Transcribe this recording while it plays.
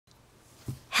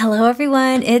Hello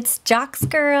everyone, it's Jox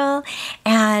Girl,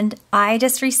 and I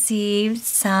just received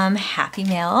some happy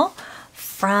mail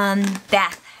from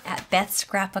Beth at Beth's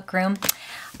Scrapbook Room.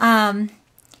 I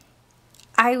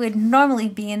would normally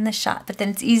be in the shop, but then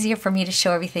it's easier for me to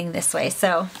show everything this way,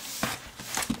 so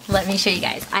let me show you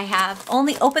guys. I have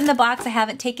only opened the box, I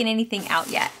haven't taken anything out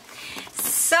yet.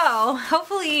 So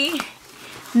hopefully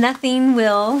nothing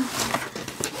will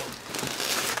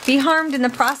be harmed in the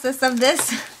process of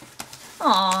this.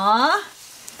 Aww.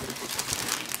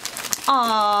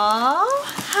 Aww.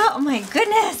 Oh my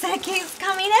goodness, that keeps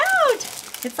coming out.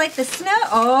 It's like the snow.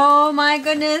 Oh my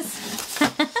goodness.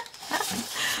 Look at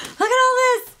all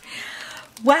this.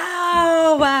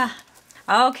 Wow.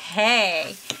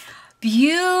 Okay.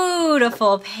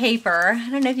 Beautiful paper. I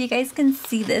don't know if you guys can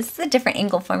see this. It's a different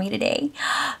angle for me today.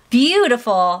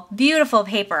 Beautiful, beautiful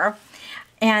paper.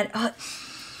 And,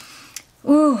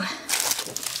 ooh.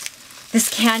 This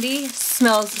candy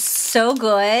smells so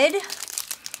good.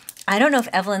 I don't know if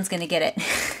Evelyn's gonna get it.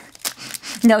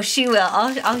 No, she will.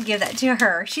 I'll give that to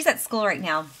her. She's at school right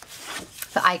now,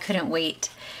 but I couldn't wait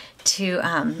to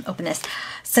open this.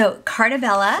 So Carta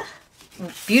Bella,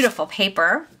 beautiful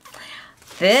paper.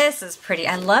 This is pretty.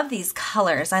 I love these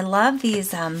colors. I love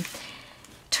these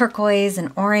turquoise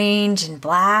and orange and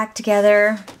black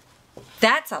together.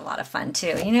 That's a lot of fun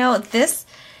too. You know, this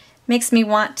makes me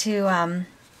want to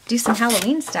do some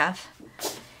Halloween stuff.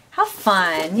 How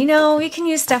fun. You know, we can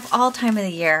use stuff all time of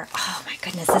the year. Oh my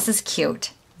goodness, this is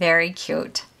cute. Very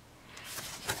cute.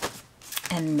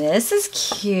 And this is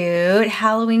cute.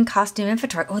 Halloween costume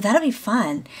inventory. Oh, that'll be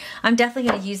fun. I'm definitely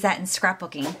going to use that in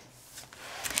scrapbooking.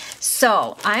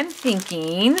 So I'm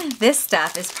thinking this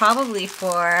stuff is probably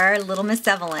for little Miss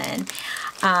Evelyn.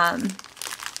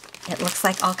 It looks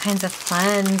like all kinds of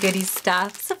fun goody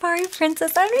stuff. Safari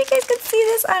Princess. I don't know if you guys can see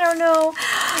this. I don't know.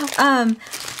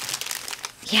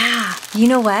 Yeah, you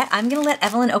know what? I'm gonna let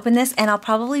Evelyn open this, and I'll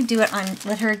probably do it on,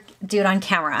 let her do it on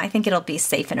camera. I think it'll be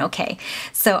safe and okay.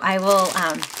 So I will,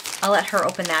 I'll let her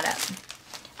open that up.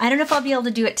 I don't know if I'll be able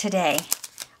to do it today.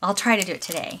 I'll try to do it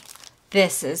today.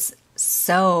 This is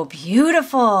so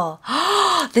beautiful.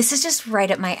 This is just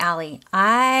right up my alley.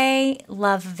 I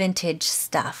love vintage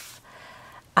stuff.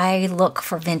 I look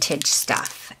for vintage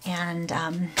stuff, and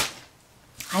I'm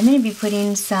going to be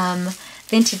putting some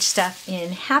vintage stuff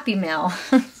in Happy Mail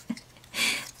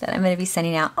that I'm going to be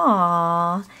sending out.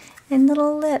 Aww, and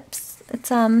little lips.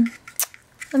 It's I'm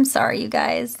sorry, you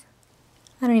guys.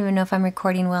 I don't even know if I'm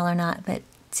recording well or not, but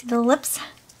see the lips?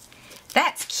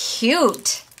 That's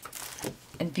cute.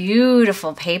 And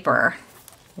beautiful paper.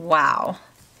 Wow.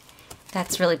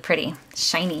 That's really pretty.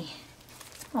 Shiny.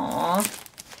 Aww.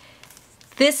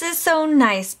 This is so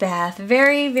nice, Beth.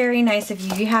 Very, very nice of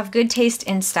you. You have good taste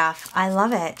in stuff. I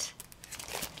love it.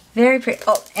 Very pretty.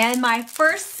 Oh, and my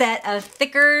first set of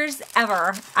thickers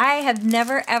ever. I have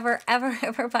never, ever, ever,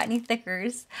 ever bought any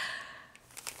thickers.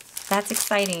 That's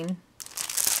exciting.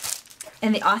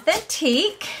 And the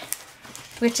Authentique,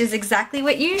 which is exactly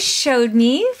what you showed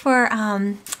me for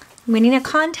winning a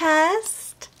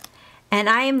contest. And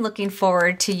I am looking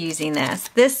forward to using this.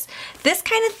 This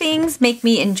kind of things make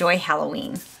me enjoy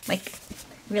Halloween. Like,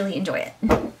 really enjoy it.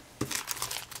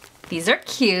 These are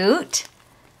cute.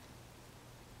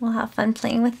 We'll have fun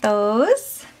playing with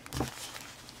those.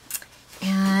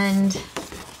 And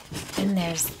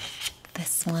there's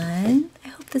this one. I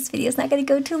hope this video is not going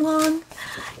to go too long.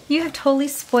 You have totally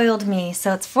spoiled me.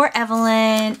 So it's for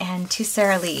Evelyn and to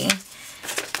Sarah Lee.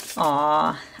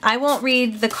 Aw, I won't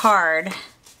read the card,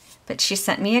 but she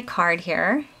sent me a card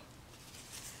here.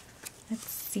 Let's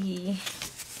see.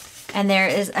 And there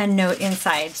is a note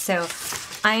inside. So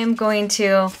I am going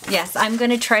to, yes, I'm going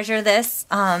to treasure this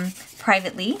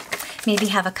privately. Maybe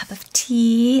have a cup of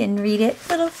tea and read it,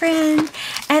 little friend.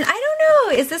 And I don't know,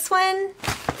 is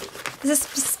this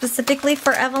specifically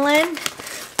for Evelyn?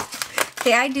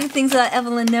 See, I do things without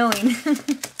Evelyn knowing.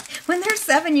 When they're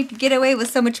 7, you could get away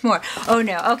with so much more. Oh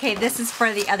no, okay, this is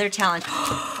for the other challenge.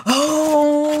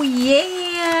 Oh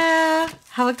yeah,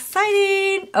 how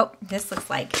exciting. Oh, this looks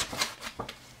like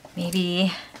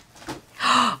maybe,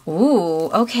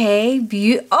 ooh, okay.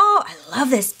 Oh, I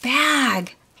love this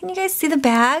bag. Can you guys see the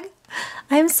bag?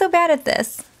 I'm so bad at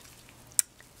this.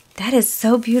 That is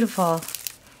so beautiful.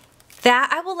 That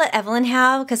I will let Evelyn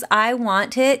have because I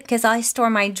want it, because I store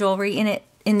my jewelry in it,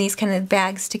 in these kind of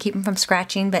bags to keep them from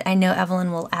scratching, but I know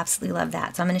Evelyn will absolutely love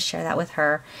that, so I'm going to share that with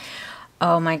her.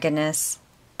 Oh my goodness,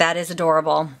 that is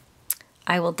adorable.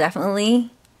 I will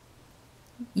definitely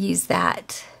use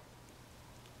that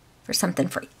for something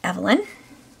for Evelyn.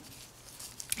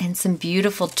 And some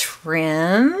beautiful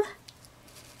trim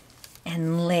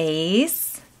and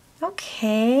lace.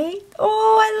 Okay.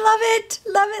 Oh, I love it.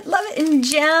 Love it, love it. And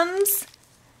gems.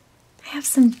 I have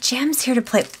some gems here to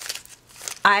play.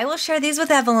 I will share these with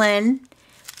Evelyn,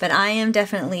 but I'm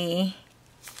definitely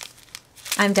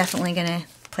gonna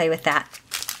play with that.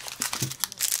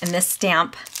 And this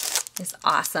stamp is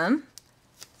awesome.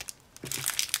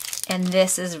 And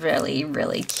this is really,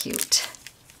 really cute.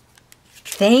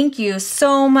 Thank you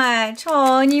so much.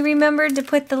 Oh, and you remembered to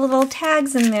put the little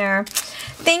tags in there.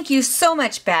 Thank you so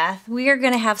much, Beth. We are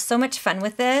gonna have so much fun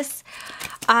with this.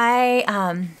 I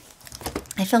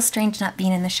feel strange not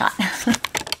being in the shot.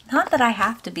 Not that I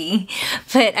have to be,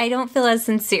 but I don't feel as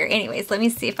sincere. Anyways, let me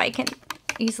see if I can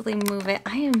easily move it.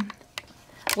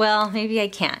 Well, maybe I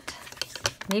can't.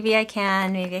 Maybe I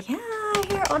can, maybe I can. Ah,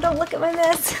 here, oh, don't look at my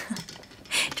mess.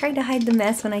 Trying to hide the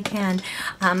mess when I can.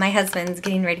 My husband's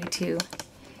getting ready to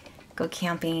go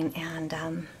camping,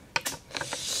 and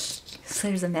so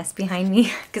there's a mess behind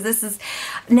me because this is,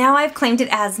 now I've claimed it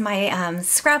as my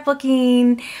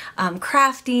scrapbooking,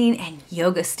 crafting, and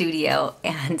yoga studio.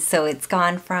 And so it's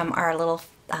gone from our little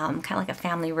kind of like a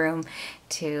family room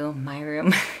to my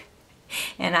room.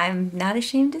 And I'm not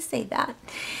ashamed to say that.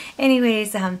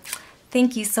 Anyways,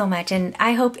 thank you so much, and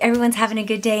I hope everyone's having a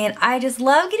good day, and I just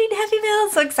love getting Happy Mail.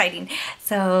 It's so exciting.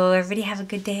 So everybody have a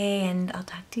good day, and I'll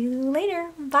talk to you later.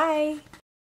 Bye.